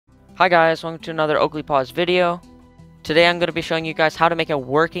Hi guys, welcome to another Oakleypaws video. Today I'm going to be showing you guys how to make a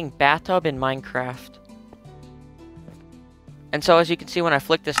working bathtub in Minecraft. And so as you can see, when I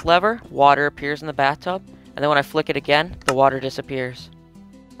flick this lever, water appears in the bathtub, and then when I flick it again, the water disappears.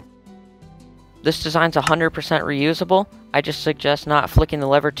 This design's 100% reusable. I just suggest not flicking the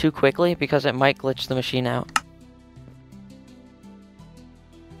lever too quickly because it might glitch the machine out.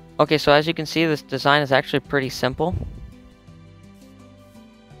 Okay, so as you can see, this design is actually pretty simple.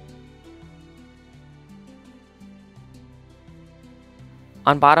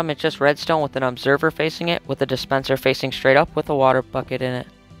 On bottom, it's just redstone with an observer facing it, with a dispenser facing straight up with a water bucket in it.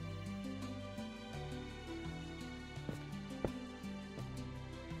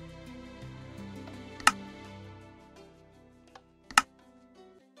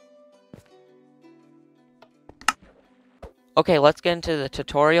 Okay, let's get into the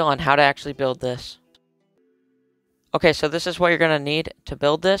tutorial on how to actually build this. Okay, so this is what you're going to need to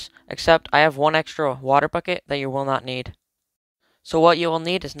build this, except I have one extra water bucket that you will not need. So what you will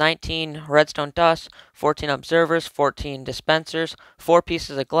need is 19 redstone dust, 14 observers, 14 dispensers, 4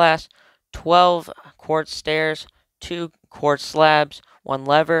 pieces of glass, 12 quartz stairs, 2 quartz slabs, 1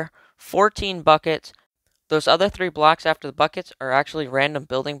 lever, 14 buckets. Those other 3 blocks after the buckets are actually random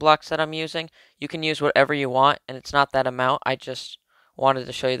building blocks that I'm using. You can use whatever you want, and it's not that amount. I just wanted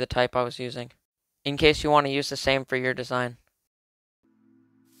to show you the type I was using, in case you want to use the same for your design.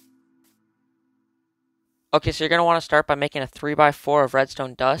 Okay, so you're going to want to start by making a 3x4 of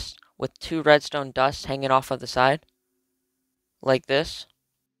redstone dust with 2 redstone dust hanging off of the side, like this.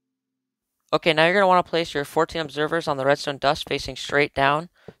 Okay, now you're going to want to place your 14 observers on the redstone dust facing straight down,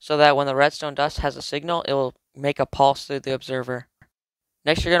 so that when the redstone dust has a signal, it will make a pulse through the observer.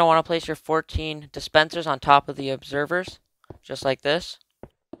 Next, you're going to want to place your 14 dispensers on top of the observers, just like this.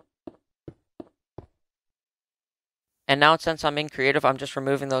 And now, since I'm in creative, I'm just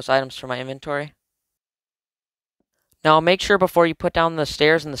removing those items from my inventory. Now make sure before you put down the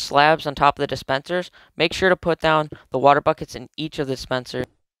stairs and the slabs on top of the dispensers, make sure to put down the water buckets in each of the dispensers.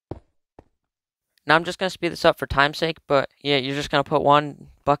 Now I'm just going to speed this up for time's sake, but yeah, you're just going to put 1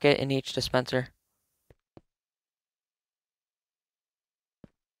 bucket in each dispenser.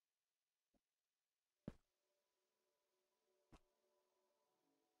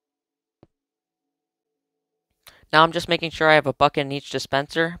 Now I'm just making sure I have a bucket in each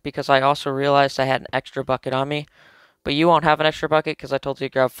dispenser because I also realized I had an extra bucket on me. But you won't have an extra bucket because I told you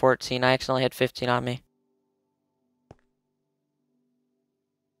to grab 14. I accidentally had 15 on me.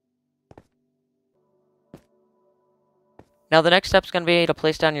 Now the next step is going to be to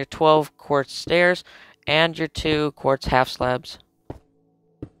place down your 12 quartz stairs and your 2 quartz half slabs.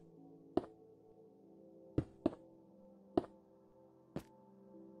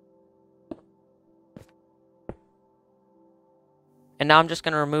 And now I'm just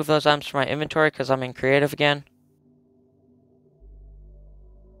going to remove those items from my inventory because I'm in creative again.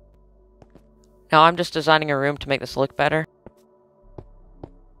 Now I'm just designing a room to make this look better.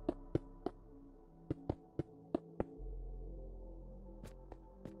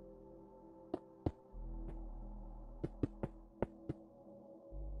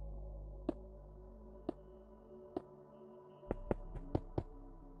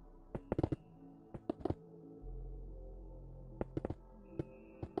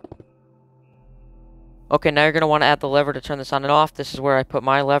 Okay, now you're going to want to add the lever to turn this on and off. This is where I put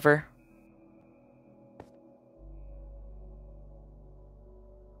my lever.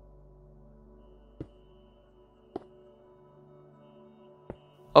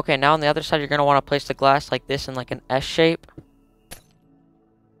 Okay, now on the other side, you're going to want to place the glass like this in like an S shape.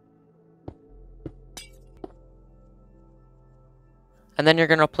 And then you're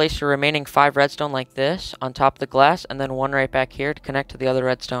going to place your remaining 5 redstone like this on top of the glass, and then 1 right back here to connect to the other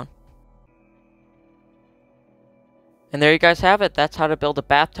redstone. And there you guys have it. That's how to build a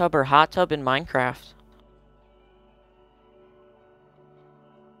bathtub or hot tub in Minecraft.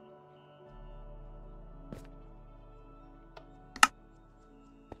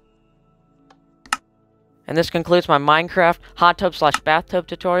 And this concludes my Minecraft hot tub / bathtub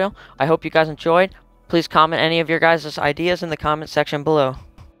tutorial. I hope you guys enjoyed. Please comment any of your guys' ideas in the comment section below.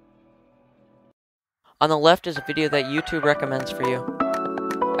 On the left is a video that YouTube recommends for you.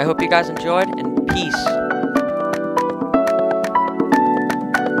 I hope you guys enjoyed, and peace.